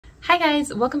Hi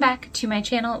guys, welcome back to my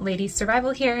channel,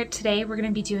 Ladysurvival here. Today we're going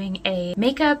to be doing a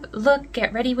makeup look,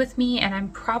 get ready with me, and I'm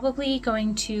probably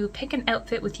going to pick an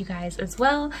outfit with you guys as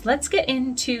well. Let's get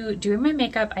into doing my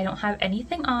makeup. I don't have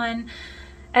anything on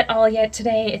at all yet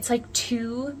today. It's like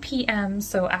 2 p.m.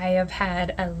 so I have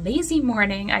had a lazy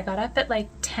morning. I got up at like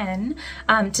 10.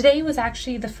 Today was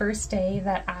actually the first day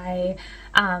that I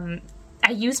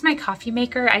used my coffee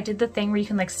maker. I did the thing where you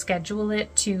can like schedule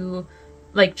it to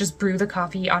like just brew the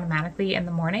coffee automatically in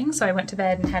the morning. So I went to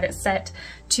bed and had it set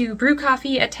to brew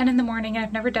coffee at 10 in the morning.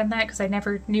 I've never done that because I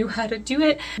never knew how to do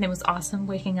it. And it was awesome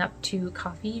waking up to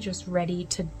coffee just ready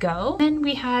to go. Then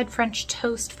we had French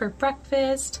toast for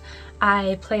breakfast.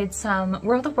 I played some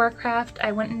World of Warcraft.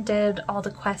 I went and did all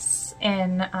the quests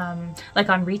in like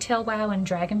on Retail WoW and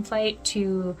Dragonflight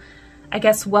to, I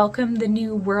guess, welcome the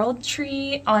new world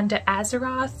tree onto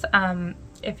Azeroth.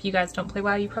 If you guys don't play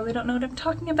WoW, you probably don't know what I'm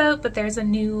talking about, but there's a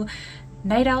new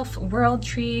Night Elf world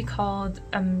tree called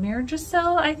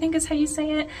Amirjasil, I think is how you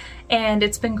say it, and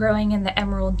it's been growing in the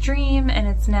Emerald Dream, and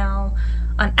it's now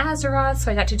on Azeroth,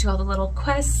 so I got to do all the little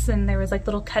quests, and there was like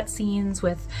little cutscenes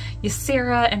with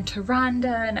Ysera and Tyrande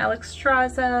and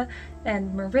Alexstrasza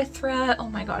and Marithra. Oh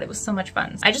my god, it was so much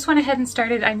fun. I just went ahead and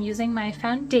started. I'm using my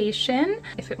foundation.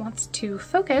 If it wants to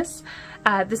focus,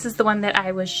 this is the one that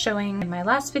I was showing in my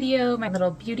last video, my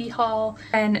little beauty haul.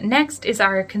 And next is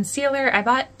our concealer. I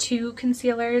bought 2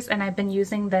 concealers and I've been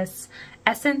using this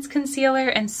Essence concealer,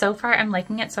 and so far I'm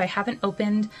liking it, so I haven't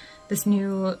opened this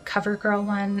new CoverGirl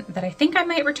one that I think I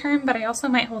might return, but I also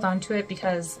might hold on to it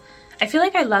because I feel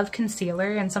like I love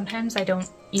concealer and sometimes I don't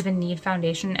even need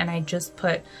foundation and I just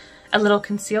put a little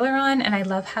concealer on, and I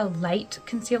love how light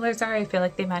concealers are. I feel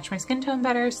like they match my skin tone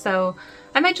better, so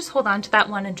I might just hold on to that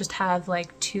one and just have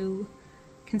like 2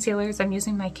 concealers. I'm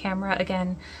using my camera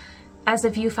again as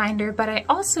a viewfinder, but I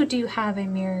also do have a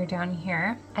mirror down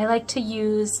here. I like to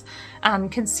use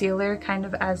concealer kind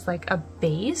of as like a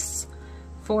base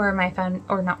for my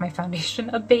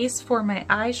a base for my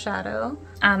eyeshadow.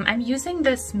 I'm using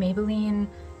this Maybelline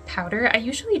powder. I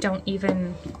usually don't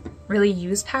even really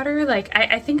use powder. Like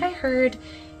I think I heard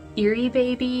Eerie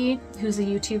Baby, who's a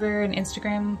YouTuber and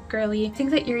Instagram girly, I think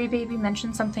that Eerie Baby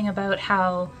mentioned something about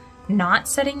how not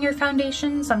setting your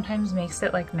foundation sometimes makes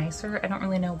it like nicer. I don't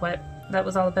really know what that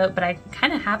was all about, but I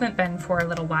kind of haven't been for a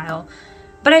little while.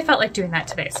 But I felt like doing that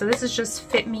today. So this is just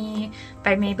Fit Me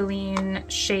by Maybelline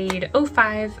shade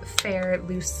 05 Fair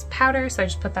Loose Powder. So I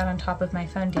just put that on top of my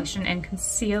foundation and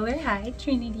concealer. Hi,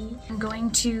 Trinity. I'm going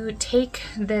to take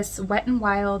this Wet n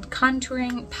Wild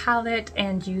contouring palette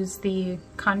and use the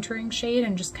contouring shade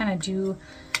and just kind of do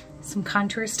some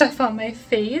contour stuff on my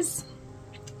face.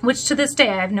 Which to this day,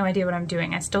 I have no idea what I'm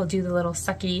doing. I still do the little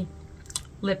sucky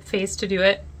lip face to do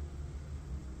it.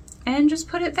 And just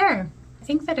put it there. I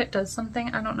think that it does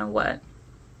something, I don't know what,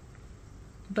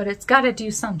 but it's got to do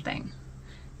something.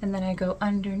 And then I go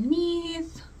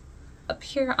underneath, up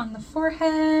here on the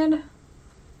forehead,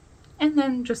 and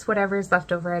then just whatever is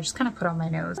left over, I just kind of put on my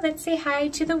nose. Let's say hi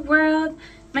to the world.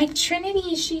 My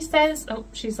Trinity, she says, oh,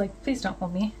 she's like, please don't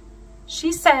hold me.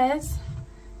 She says,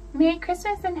 Merry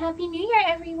Christmas and Happy New Year,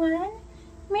 everyone.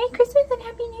 Merry Christmas and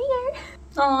Happy New Year.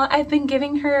 Oh, I've been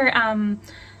giving her,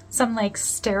 some like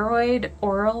steroid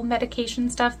oral medication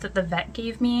stuff that the vet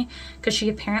gave me because she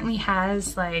apparently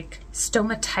has like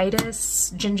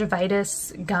stomatitis,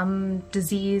 gingivitis, gum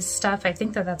disease stuff. I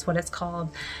think that that's what it's called.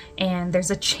 And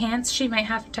there's a chance she might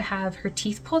have to have her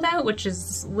teeth pulled out, which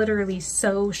is literally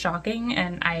so shocking.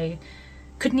 And I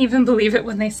couldn't even believe it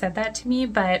when they said that to me,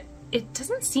 but it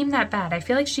doesn't seem that bad. I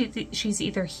feel like she's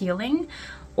either healing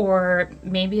or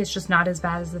maybe it's just not as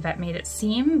bad as the vet made it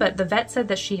seem, but the vet said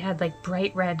that she had like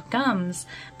bright red gums,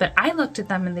 but I looked at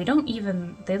them and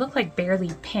they look like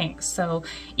barely pink. So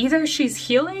either she's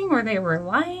healing or they were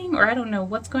lying, or I don't know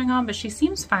what's going on, but she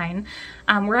seems fine.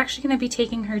 We're actually going to be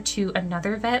taking her to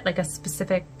another vet, like a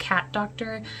specific cat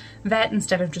doctor vet,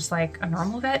 instead of just like a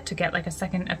normal vet, to get like a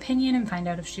second opinion and find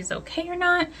out if she's okay or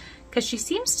not, because she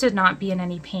seems to not be in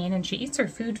any pain and she eats her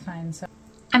food fine. So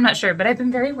I'm not sure, but I've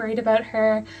been very worried about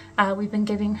her. We've been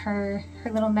giving her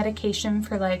little medication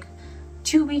for like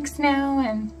 2 weeks now,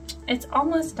 and it's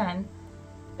almost done.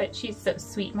 But she's so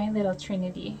sweet, my little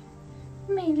Trinity.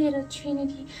 My little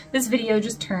Trinity. This video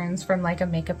just turns from like a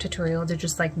makeup tutorial to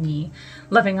just like me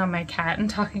loving on my cat and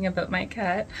talking about my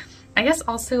cat. I guess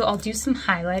also I'll do some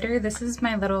highlighter. This is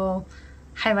my little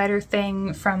highlighter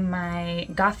thing from my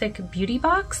Gothic beauty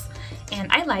box,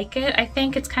 and I like it. I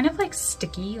think it's kind of like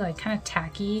sticky, like kind of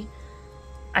tacky.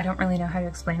 I don't really know how to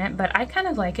explain it, but I kind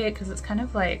of like it because it's kind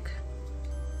of like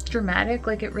dramatic.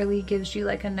 Like it really gives you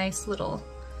like a nice little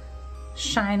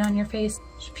shine on your face.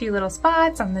 Just a few little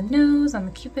spots on the nose, on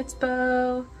the Cupid's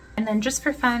bow. And then just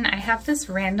for fun, I have this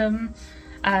random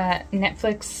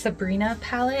Netflix Sabrina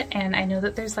palette, and I know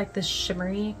that there's like this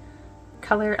shimmery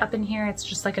color up in here. It's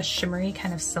just like a shimmery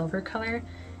kind of silver color.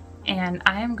 And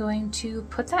I am going to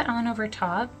put that on over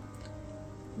top.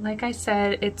 Like I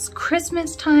said, it's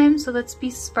Christmas time, so let's be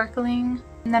sparkling.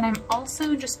 And then I'm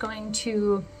also just going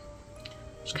to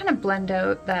just kind of blend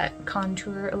out that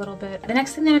contour a little bit. The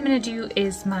next thing that I'm going to do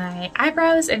is my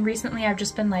eyebrows, and recently I've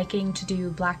just been liking to do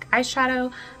black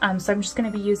eyeshadow, so I'm just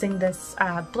going to be using this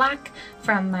black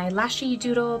from my Lashy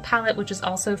Doodle palette, which is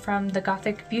also from the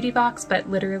Gothic beauty box, but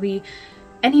literally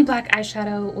any black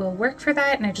eyeshadow will work for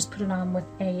that, and I just put it on with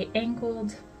a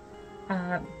angled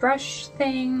brush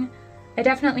thing. I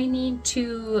definitely need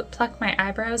to pluck my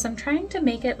eyebrows. I'm trying to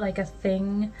make it like a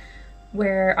thing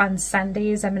where on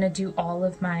Sundays I'm going to do all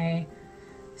of my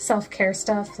self-care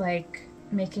stuff, like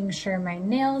making sure my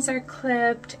nails are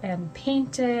clipped and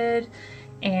painted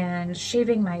and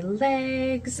shaving my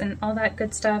legs and all that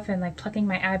good stuff, and like plucking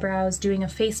my eyebrows, doing a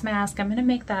face mask. I'm going to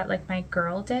make that like my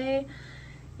girl day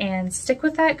and stick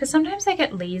with that, because sometimes I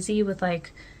get lazy with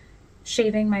like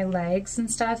shaving my legs and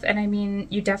stuff, and I mean,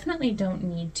 you definitely don't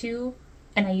need to.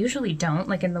 And I usually don't,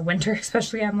 like in the winter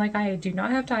especially, I'm like, I do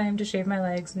not have time to shave my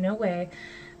legs, no way.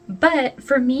 But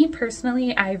for me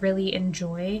personally, I really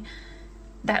enjoy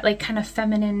that like kind of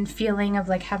feminine feeling of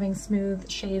like having smooth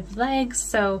shaved legs.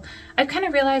 So I've kind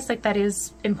of realized like that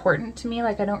is important to me.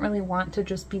 Like I don't really want to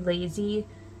just be lazy,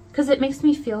 because it makes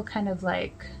me feel kind of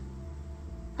like,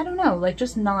 I don't know, like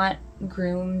just not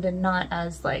groomed and not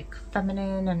as like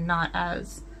feminine and not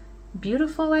as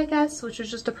beautiful, I guess, which is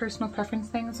just a personal preference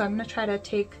thing. So I'm going to try to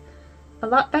take a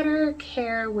lot better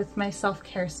care with my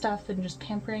self-care stuff and just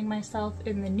pampering myself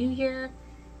in the new year.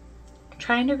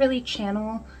 Trying to really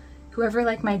channel whoever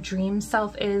like my dream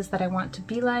self is that I want to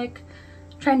be like.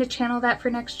 Trying to channel that for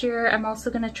next year. I'm also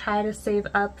going to try to save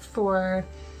up for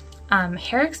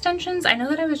hair extensions. I know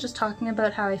that I was just talking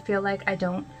about how I feel like I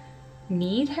don't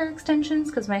need hair extensions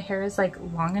because my hair is like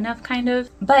long enough kind of,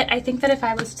 but I think that if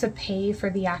I was to pay for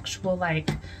the actual like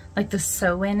the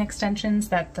sew-in extensions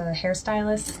that the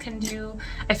hairstylists can do,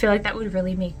 I feel like that would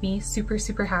really make me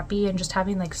super happy, and just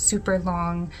having like super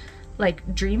long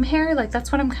like dream hair, like that's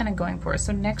what I'm kind of going for.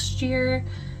 So next year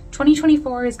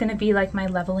 2024 is going to be like my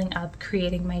leveling up,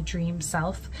 creating my dream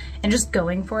self and just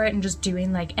going for it and just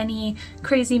doing like any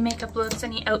crazy makeup looks,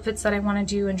 any outfits that I want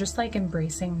to do, and just like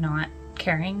embracing not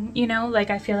caring, you know?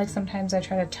 Like I feel like sometimes I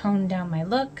try to tone down my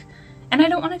look and I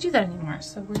don't want to do that anymore,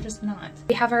 so we're just not.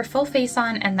 We have our full face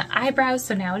on and the eyebrows,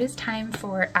 so now it is time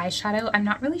for eyeshadow. I'm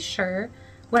not really sure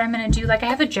what I'm going to do. Like I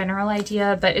have a general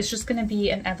idea, but it's just going to be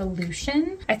an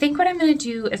evolution. I think what I'm going to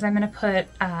do is I'm going to put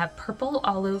purple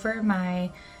all over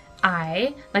my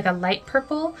eye, like a light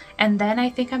purple, and then I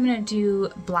think I'm gonna do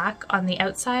black on the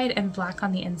outside and black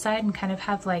on the inside and kind of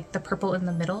have like the purple in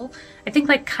the middle. I think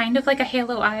like kind of like a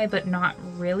halo eye, but not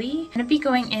really. I'm gonna be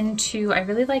going into, I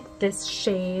really like this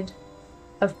shade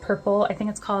of purple. I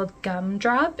think it's called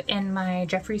Gumdrop in my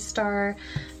Jeffree Star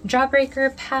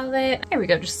Jawbreaker palette. There we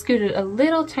go, just scoot it a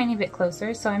little tiny bit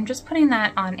closer. So I'm just putting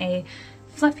that on a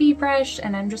fluffy brush,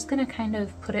 and I'm just gonna kind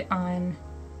of put it on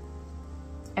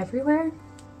everywhere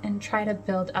and try to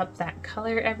build up that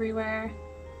color everywhere.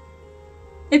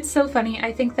 It's so funny,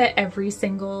 I think that every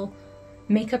single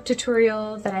makeup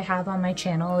tutorial that I have on my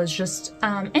channel is just,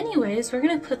 anyways, we're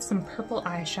gonna put some purple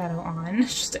eyeshadow on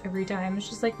just every time. It's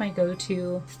just like my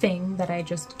go-to thing that I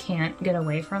just can't get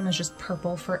away from, is just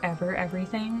purple forever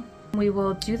everything. We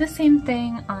will do the same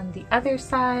thing on the other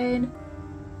side,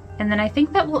 and then I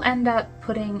think that we'll end up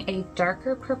putting a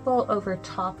darker purple over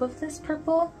top of this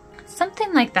purple.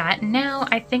 Something like that. Now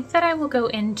I think that I will go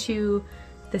into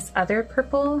this other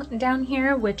purple down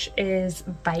here, which is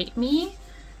Bite Me.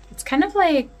 It's kind of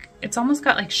like, it's almost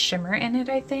got like shimmer in it,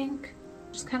 I think.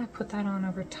 Just kind of put that on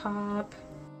over top.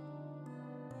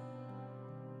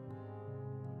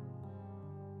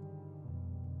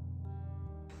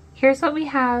 Here's what we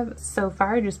have so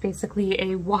far, just basically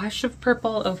a wash of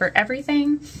purple over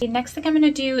everything. The next thing I'm going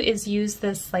to do is use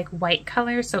this like white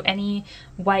color, so any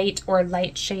white or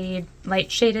light shaded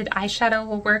eyeshadow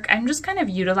will work. I'm just kind of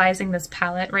utilizing this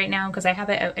palette right now because I have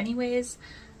it out anyways,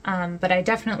 but I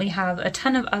definitely have a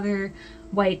ton of other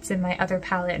whites in my other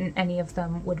palette and any of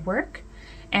them would work.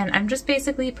 And I'm just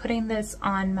basically putting this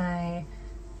on my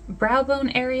brow bone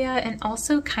area and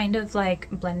also kind of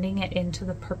like blending it into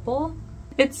the purple.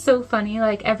 It's so funny,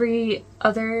 like every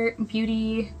other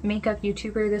beauty makeup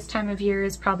YouTuber this time of year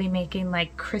is probably making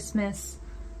like Christmas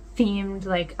themed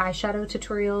like eyeshadow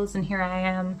tutorials, and here I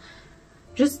am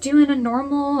just doing a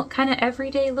normal kind of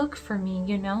everyday look for me,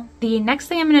 you know? The next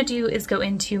thing I'm gonna do is go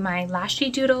into my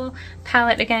Lashy Doodle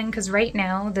palette again, because right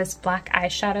now this black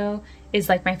eyeshadow is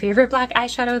like my favorite black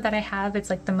eyeshadow that I have. It's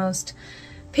like the most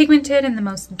pigmented and the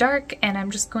most dark, and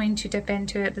I'm just going to dip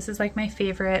into it. This is like my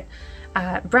favorite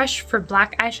brush for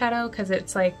black eyeshadow because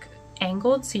it's like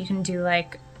angled, so you can do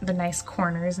like the nice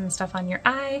corners and stuff on your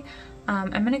eye.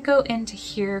 I'm gonna go into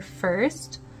here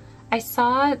first. I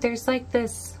saw there's like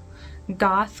this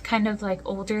Goth kind of like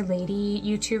older lady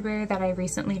YouTuber that I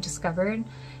recently discovered,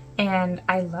 and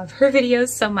I love her videos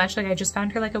so much. Like I just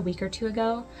found her like a week or two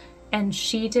ago, and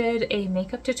she did a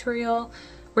makeup tutorial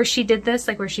where she did this,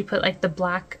 like where she put like the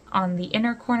black on the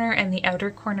inner corner and the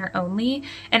outer corner only.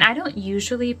 And I don't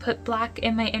usually put black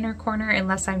in my inner corner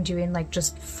unless I'm doing like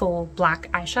just full black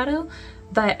eyeshadow,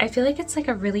 but I feel like it's like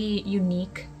a really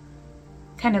unique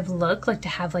kind of look, like to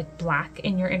have like black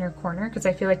in your inner corner, because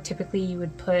I feel like typically you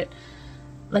would put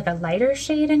like a lighter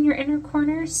shade in your inner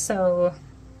corner. So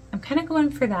I'm kind of going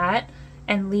for that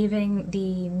and leaving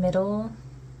the middle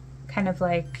kind of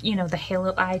like, you know, the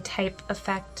halo eye type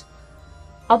effect.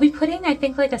 I'll be putting, I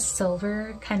think, like a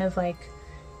silver kind of like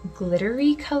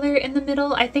glittery color in the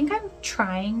middle. I think I'm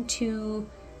trying to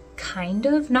kind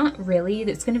of, not really,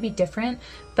 it's going to be different,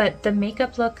 but the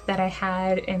makeup look that I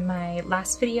had in my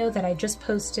last video that I just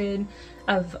posted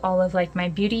of all of like my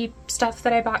beauty stuff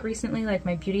that I bought recently, like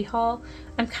my beauty haul,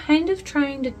 I'm kind of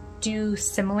trying to do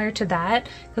similar to that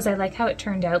because I like how it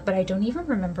turned out, but I don't even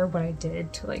remember what I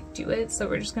did to like do it, so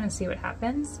we're just gonna see what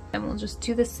happens. And we'll just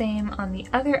do the same on the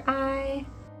other eye.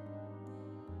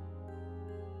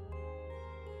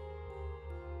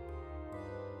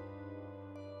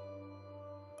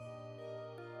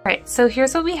 Alright, so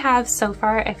here's what we have so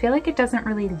far. I feel like it doesn't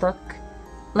really look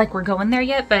like we're going there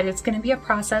yet, but it's going to be a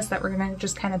process that we're going to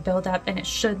just kind of build up, and it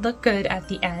should look good at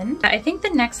the end. I think the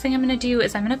next thing I'm going to do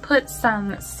is I'm going to put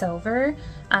some silver,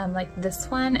 like this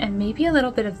one, and maybe a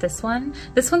little bit of this one.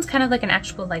 This one's kind of like an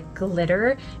actual like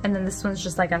glitter, and then this one's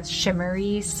just like a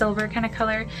shimmery silver kind of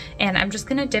color, and I'm just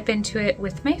going to dip into it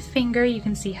with my finger. You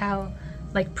can see how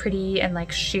like pretty and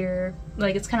like sheer,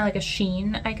 like it's kind of like a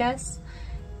sheen, I guess.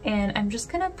 And I'm just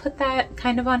gonna put that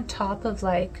kind of on top of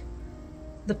like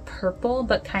the purple,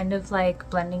 but kind of like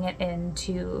blending it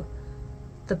into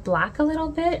the black a little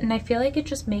bit. And I feel like it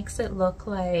just makes it look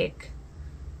like,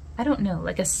 I don't know,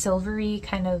 like a silvery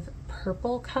kind of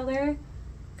purple color.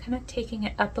 Kind of taking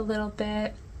it up a little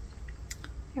bit.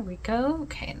 There we go.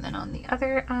 Okay, and then on the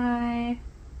other eye.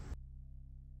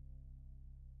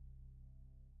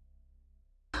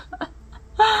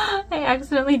 I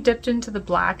accidentally dipped into the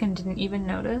black and didn't even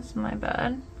notice. My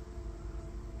bad.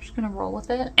 I'm just gonna roll with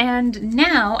it. And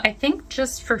now, I think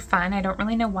just for fun, I don't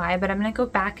really know why, but I'm gonna go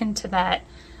back into that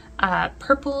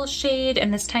purple shade,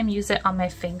 and this time use it on my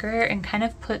finger and kind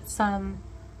of put some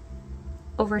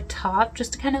over top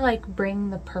just to kind of like bring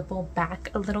the purple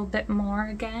back a little bit more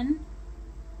again.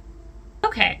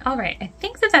 Okay, alright, I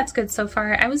think that that's good so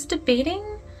far. I was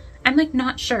debating, I'm like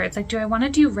not sure. It's like, do I want to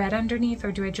do red underneath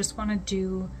or do I just want to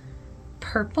do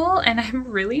purple? And I'm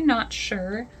really not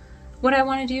sure what I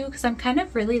want to do because I'm kind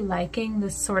of really liking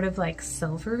this sort of like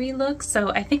silvery look.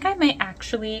 So I think I might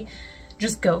actually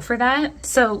just go for that.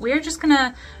 So we're just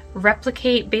gonna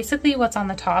replicate basically what's on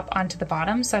the top onto the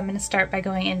bottom. So I'm gonna start by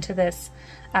going into this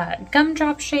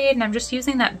gumdrop shade, and I'm just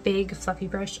using that big fluffy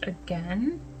brush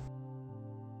again.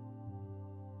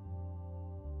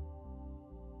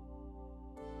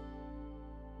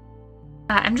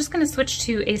 I'm just going to switch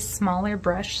to a smaller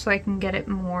brush so I can get it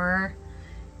more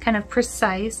kind of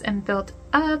precise and built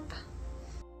up.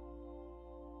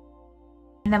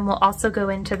 And then we'll also go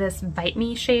into this Bite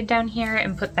Me shade down here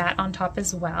and put that on top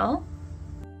as well.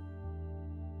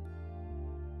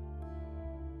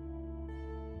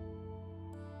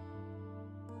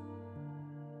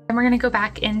 Then we're going to go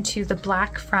back into the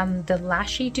black from the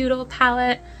Lashy Doodle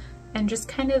palette and just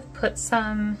kind of put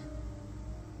some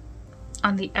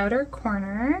on the outer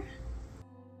corner.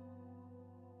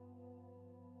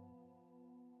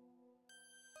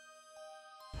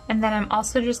 And then I'm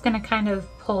also just going to kind of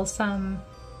pull some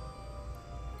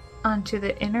onto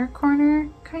the inner corner,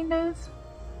 kind of.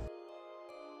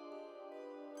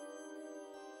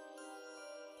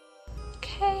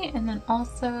 Okay, and then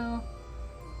also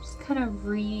just kind of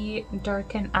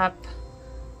re-darken up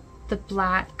the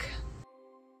black.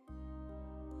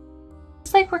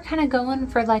 It's like we're kind of going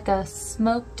for like a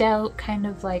smoked out kind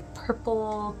of like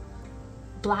purple,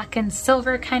 black and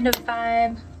silver kind of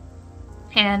vibe.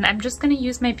 And I'm just going to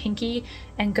use my pinky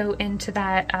and go into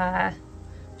that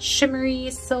shimmery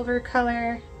silver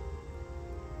color.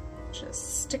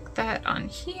 Just stick that on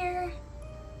here.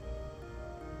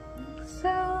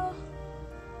 so.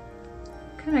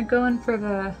 Kind of going for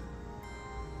the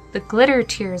glitter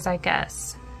tears, I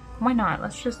guess. Why not?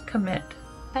 Let's just commit.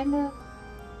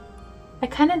 I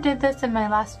kind of did this in my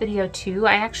last video too.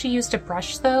 I actually used a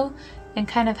brush though and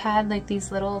kind of had like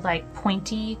these little like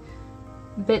pointy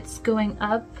bits going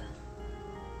up.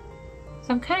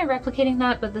 So I'm kind of replicating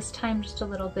that, but this time just a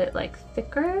little bit like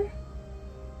thicker-ish,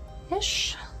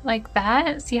 like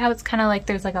that. See how it's kind of like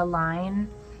there's like a line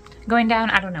going down?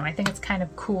 I don't know, I think it's kind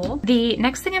of cool. The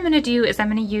next thing I'm gonna do is I'm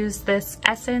gonna use this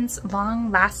Essence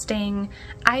Long Lasting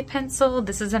Eye Pencil.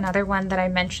 This is another one that I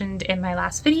mentioned in my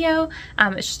last video.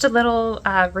 It's just a little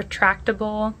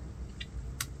retractable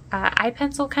eye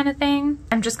pencil kind of thing.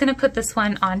 I'm just gonna put this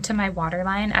one onto my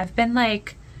waterline. I've been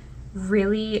like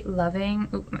really loving,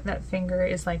 oop, that finger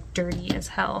is like dirty as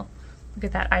hell. Look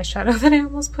at that eyeshadow that I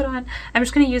almost put on. I'm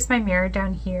just gonna use my mirror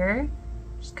down here.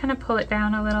 Just kind of pull it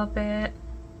down a little bit.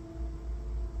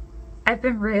 I've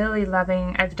been really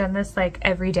loving, I've done this like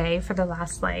every day for the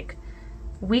last like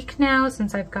week now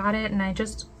since I've got it, and I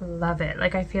just love it.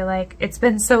 Like I feel like it's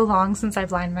been so long since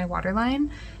I've lined my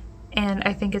waterline, and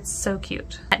I think it's so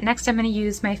cute. Next I'm going to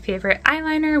use my favorite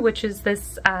eyeliner, which is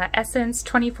this Essence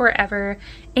 24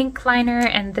 ink liner,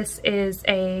 and this is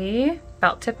a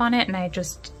felt tip on it, and I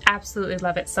just absolutely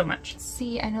love it so much.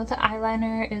 See, I know the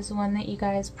eyeliner is one that you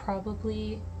guys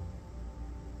probably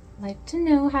like to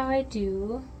know how I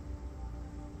do.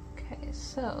 Okay,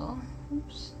 so,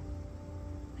 oops,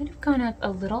 might have gone up a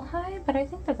little high, but I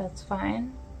think that that's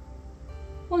fine.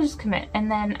 We'll just commit, and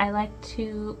then I like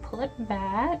to pull it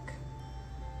back,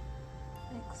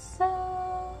 like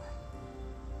so.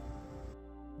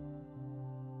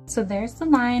 So there's the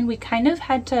line. We kind of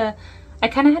had to, I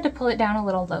kind of had to pull it down a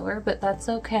little lower, but that's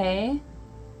okay.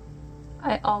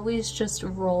 I always just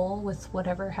roll with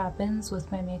whatever happens with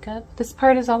my makeup. This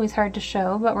part is always hard to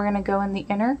show, but we're gonna go in the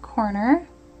inner corner.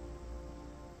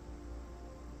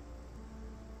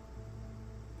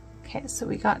 Okay, so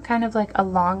we got kind of like a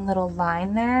long little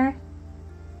line there.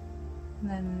 And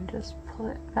then just pull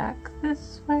it back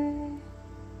this way.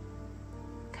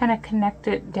 Kind of connect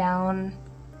it down.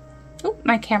 Oh,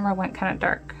 my camera went kind of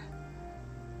dark.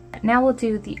 Now we'll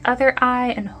do the other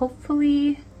eye and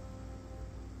hopefully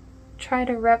try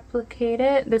to replicate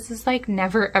it. This is like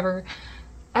never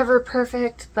ever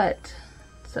perfect, but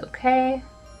it's okay.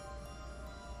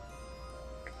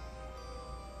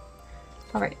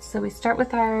 Alright, so we start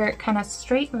with our kind of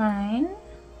straight line.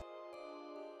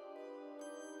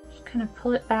 Just kind of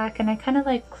pull it back, and I kind of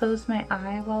like close my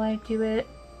eye while I do it.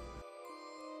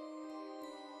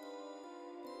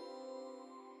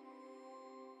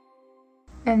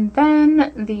 And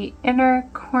then the inner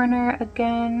corner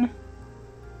again.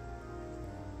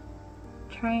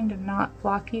 Trying to not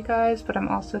block you guys, but I'm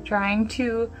also trying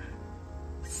to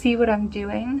see what I'm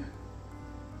doing.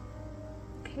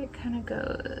 Okay, kind of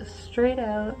go straight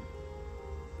out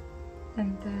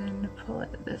and then pull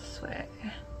it this way.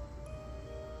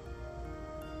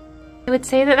 I would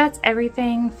say that that's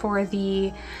everything for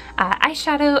the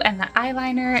eyeshadow and the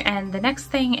eyeliner, and the next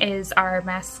thing is our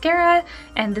mascara,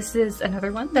 and this is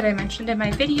another one that I mentioned in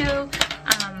my video.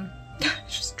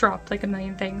 Just dropped like a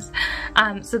million things.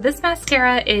 So this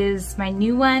mascara is my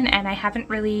new one, and I haven't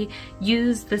really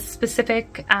used this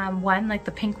specific one, like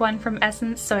the pink one from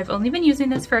Essence, so I've only been using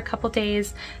this for a couple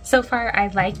days. So far I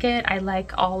like it. I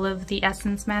like all of the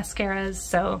Essence mascaras,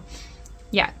 so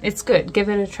yeah, it's good. Give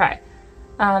it a try.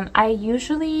 I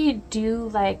usually do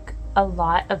like a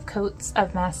lot of coats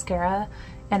of mascara,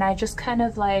 and I just kind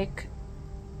of like,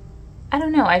 I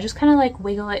don't know, I just kind of like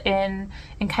wiggle it in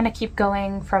and kind of keep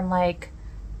going from like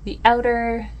the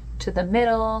outer to the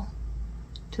middle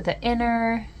to the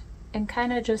inner, and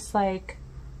kind of just like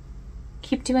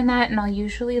keep doing that. And I'll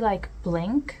usually like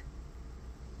blink,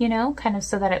 you know, kind of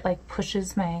so that it like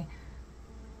pushes my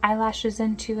eyelashes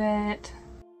into it.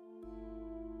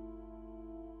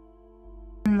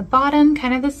 And the bottom,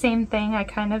 kind of the same thing. I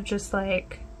kind of just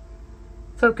like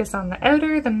focus on the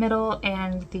outer, the middle,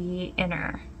 and the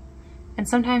inner. And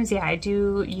sometimes, yeah, I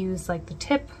do use like the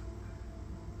tip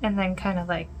and then kind of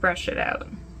like brush it out.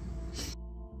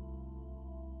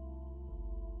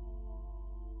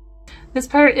 This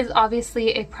part is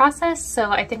obviously a process,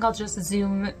 so I think I'll just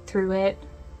zoom through it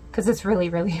because it's really,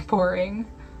 really boring.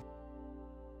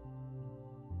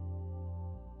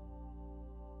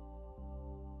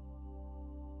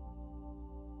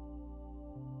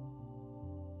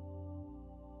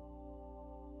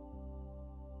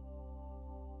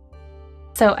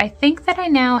 So I think that I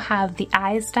now have the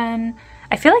eyes done.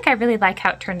 I feel like I really like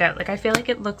how it turned out. Like I feel like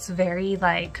it looks very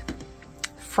like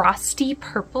frosty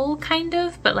purple kind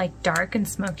of, but like dark and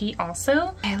smoky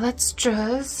also. Okay, let's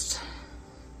just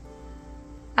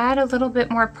add a little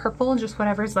bit more purple, just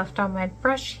whatever's left on my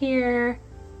brush here.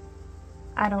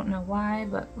 I don't know why,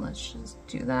 but let's just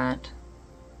do that.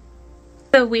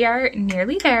 So we are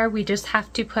nearly there. We just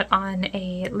have to put on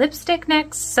a lipstick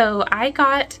next. So I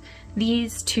got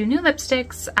these two new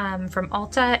lipsticks from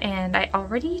Ulta, and I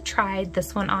already tried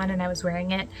this one on and I was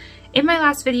wearing it in my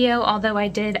last video, although I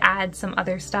did add some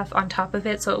other stuff on top of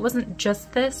it, so it wasn't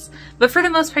just this. But for the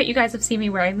most part, you guys have seen me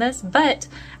wearing this, but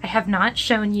I have not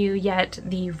shown you yet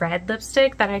the red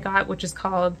lipstick that I got, which is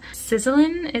called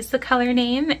Sizzlin is the color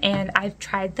name, and I've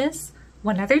tried this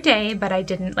one other day, but I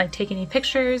didn't like take any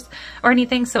pictures or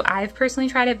anything, so I've personally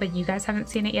tried it, but you guys haven't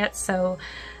seen it yet, so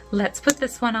let's put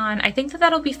this one on. I think that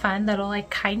that'll be fun. That'll like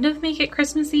kind of make it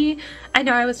Christmassy. I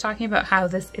know I was talking about how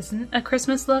this isn't a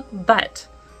Christmas look, but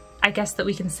I guess that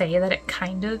we can say that it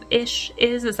kind of ish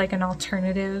is. It's like an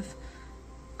alternative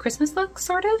Christmas look,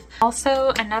 sort of.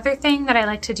 Also, another thing that I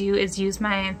like to do is use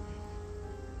my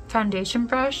foundation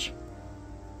brush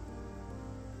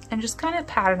and just kind of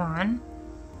pat it on.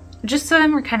 Just so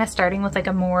then we're kind of starting with like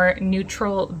a more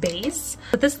neutral base.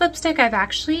 But this lipstick I've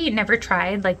actually never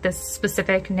tried, like this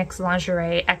specific NYX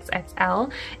Lingerie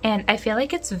XXL, and I feel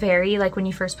like it's very, like when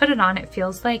you first put it on, it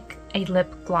feels like a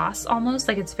lip gloss almost,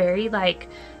 like it's very like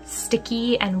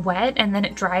sticky and wet, and then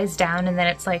it dries down and then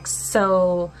it's like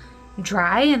so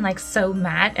dry and like so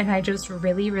matte, and I just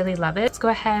really, really love it. Let's go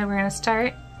ahead, we're gonna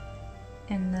start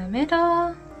in the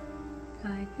middle,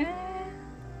 like that.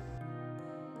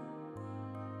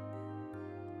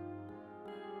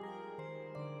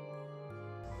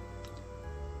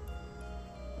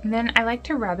 And then I like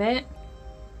to rub it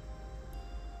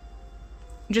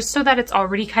just so that it's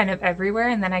already kind of everywhere,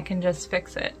 and then I can just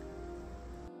fix it.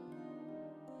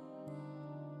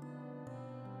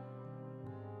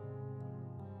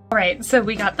 Alright, so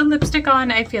we got the lipstick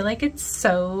on. I feel like it's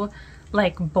so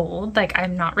like bold. Like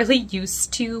I'm not really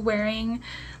used to wearing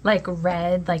like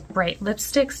red, like bright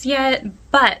lipsticks yet,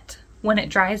 but when it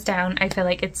dries down, I feel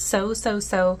like it's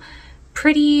so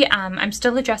pretty. I'm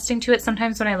still adjusting to it.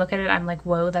 Sometimes when I look at it, I'm like,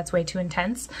 whoa, that's way too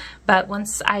intense. But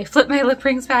once I flip my lip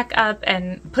rings back up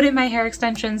and put in my hair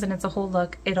extensions and it's a whole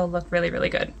look, it'll look really, really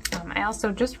good. I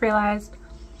also just realized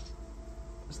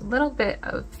there's a little bit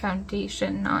of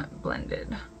foundation not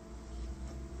blended.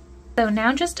 So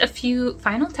now just a few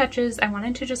final touches. I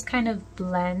wanted to just kind of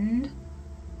blend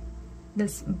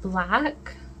this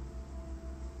black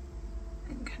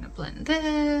and kind of blend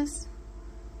this.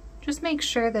 Just make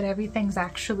sure that everything's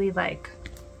actually like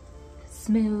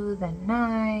smooth and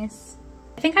nice.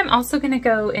 I think I'm also gonna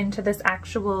go into this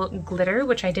actual glitter,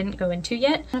 which I didn't go into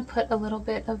yet. I'm gonna put a little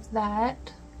bit of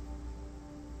that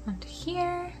onto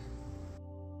here.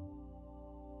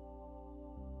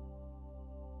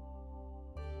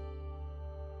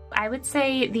 I would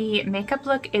say the makeup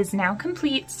look is now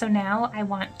complete, so now I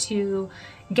want to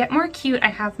get more cute. I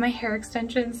have my hair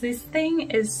extensions. This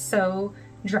thing is so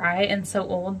dry and so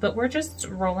old, but we're just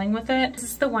rolling with it. This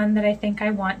is the one that I think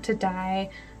I want to dye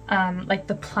like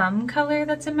the plum color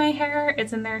that's in my hair.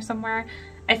 It's in there somewhere.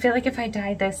 I feel like if I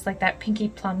dye this like that pinky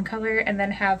plum color and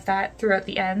then have that throughout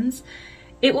the ends,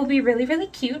 it will be really, really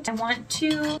cute. I want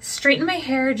to straighten my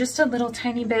hair just a little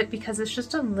tiny bit because it's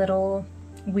just a little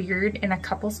weird in a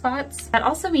couple spots. That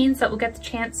also means that we'll get the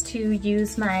chance to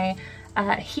use my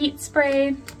heat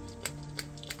spray.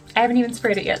 I haven't even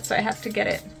sprayed it yet, so I have to get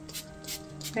it.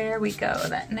 There we go,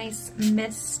 that nice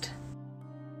mist.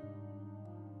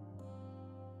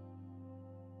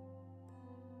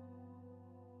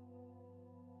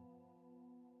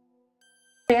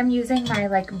 I'm using my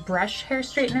like brush hair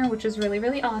straightener, which is really,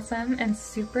 really awesome and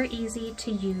super easy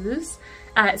to use,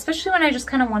 especially when I just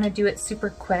kind of want to do it super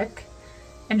quick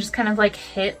and just kind of like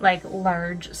hit like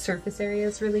large surface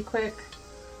areas really quick.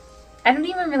 I don't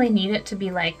even really need it to be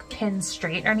like pin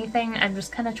straight or anything. I'm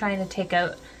just kind of trying to take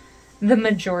out the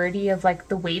majority of like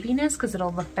the waviness because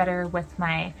it'll look better with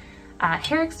my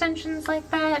hair extensions like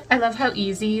that. I love how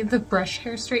easy the brush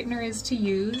hair straightener is to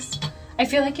use. I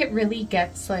feel like it really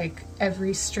gets like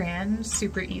every strand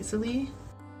super easily.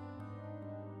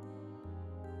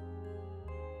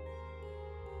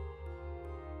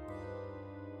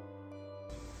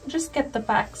 Just get the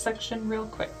back section real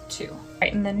quick too.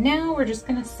 Right, and then now we're just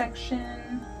gonna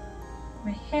section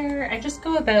my hair. I just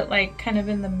go about like kind of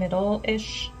in the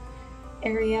middle-ish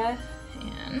area,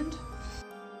 and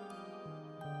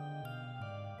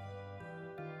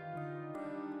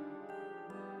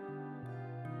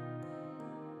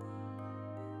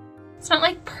it's not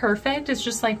like perfect, it's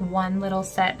just like one little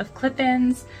set of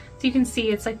clip-ins. So you can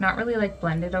see it's like not really like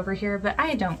blended over here, but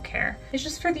I don't care. It's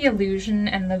just for the illusion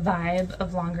and the vibe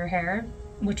of longer hair.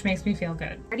 which makes me feel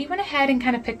good. I already went ahead and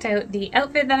kind of picked out the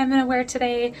outfit that I'm gonna wear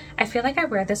today. I feel like I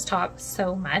wear this top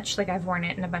so much. Like I've worn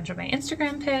it in a bunch of my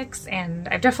Instagram pics, and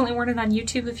I've definitely worn it on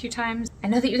YouTube a few times. I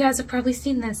know that you guys have probably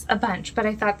seen this a bunch, but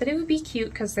I thought that it would be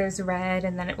cute because there's red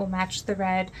and then it will match the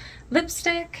red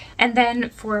lipstick. And then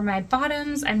for my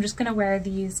bottoms, I'm just gonna wear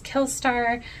these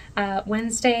Killstar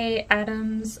Wednesday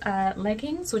Addams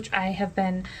leggings, which I have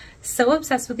been so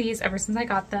obsessed with these ever since I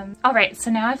got them. All right, so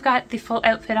now I've got the full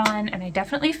outfit on and I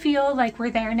definitely feel like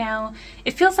we're there now.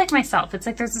 It feels like myself. It's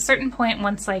like there's a certain point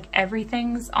once like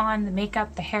everything's on, the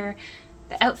makeup, the hair,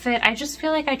 the outfit, I just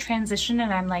feel like I transition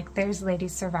and I'm like, there's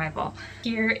Ladysurvival.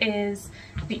 Here is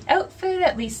the outfit,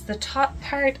 at least the top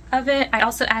part of it. I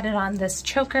also added on this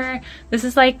choker. This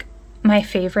is like my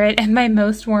favorite and my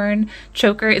most worn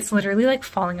choker. It's literally like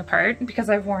falling apart because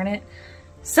I've worn it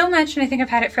so much and I think I've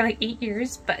had it for like 8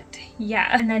 years, but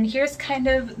yeah. And then here's kind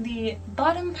of the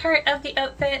bottom part of the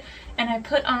outfit, and I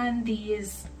put on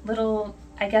these little,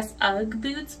 I guess, Ugg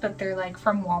boots, but they're like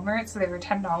from Walmart, so they were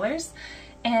 $10.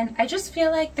 And I just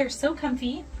feel like they're so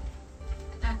comfy.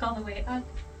 Back all the way up.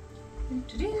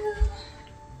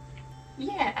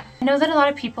 Yeah. I know that a lot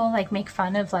of people like make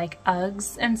fun of like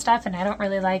Uggs and stuff, and I don't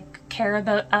really like care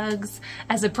about Uggs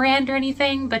as a brand or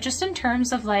anything, but just in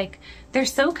terms of like, they're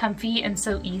so comfy and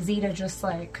so easy to just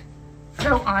like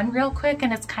throw on real quick,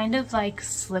 and it's kind of like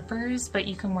slippers, but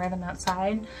you can wear them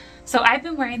outside. So I've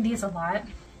been wearing these a lot.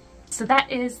 So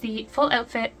that is the full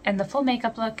outfit and the full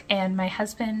makeup look, and my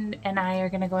husband and I are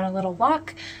gonna go on a little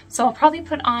walk. So I'll probably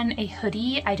put on a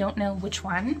hoodie. I don't know which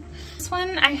one. This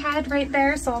one I had right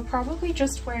there, so I'll probably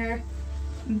just wear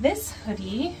this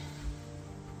hoodie,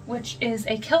 which is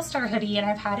a Killstar hoodie, and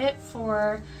I've had it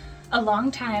for a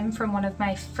long time from one of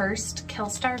my first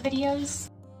Killstar videos.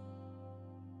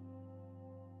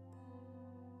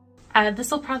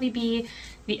 This will probably be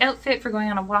the outfit for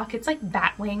going on a walk. It's like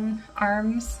batwing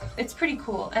arms. It's pretty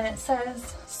cool, and it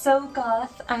says, "So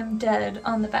Goth, I'm dead"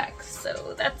 on the back,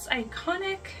 so that's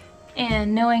iconic.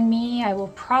 And knowing me, I will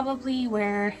probably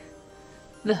wear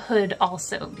the hood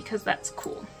also because that's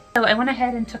cool. So I went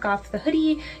ahead and took off the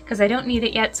hoodie because I don't need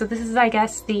it yet. So this is, I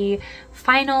guess, the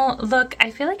final look.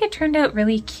 I feel like it turned out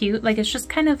really cute. Like, it's just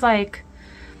kind of like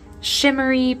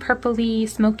shimmery, purpley,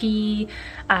 smoky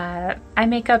eye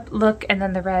makeup look, and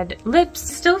then the red lips.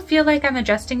 Still feel like I'm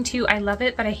adjusting to. I love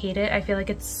it, but I hate it. I feel like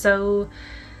it's so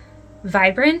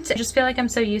vibrant. I just feel like I'm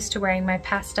so used to wearing my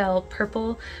pastel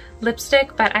purple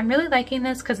lipstick, but I'm really liking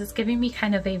this because it's giving me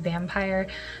kind of a vampire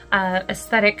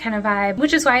aesthetic kind of vibe,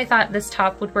 which is why I thought this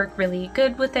top would work really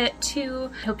good with it too.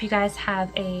 I hope you guys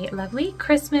have a lovely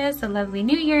Christmas, a lovely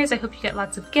New Year's. I hope you get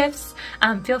lots of gifts.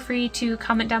 Feel free to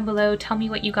comment down below, tell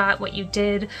me what you got, what you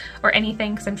did, or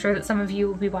anything, because I'm sure that some of you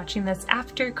will be watching this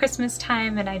after Christmas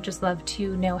time, and I'd just love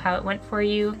to know how it went for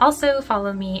you. Also,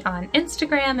 follow me on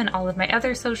Instagram and all of my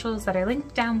other socials that are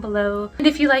linked down below. And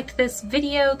if you liked this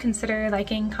video, consider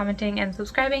liking, commenting, and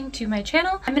subscribing to my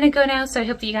channel. I'm gonna go now, so I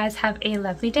hope that you guys have a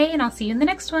lovely day, and I'll see you in the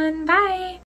next one. Bye!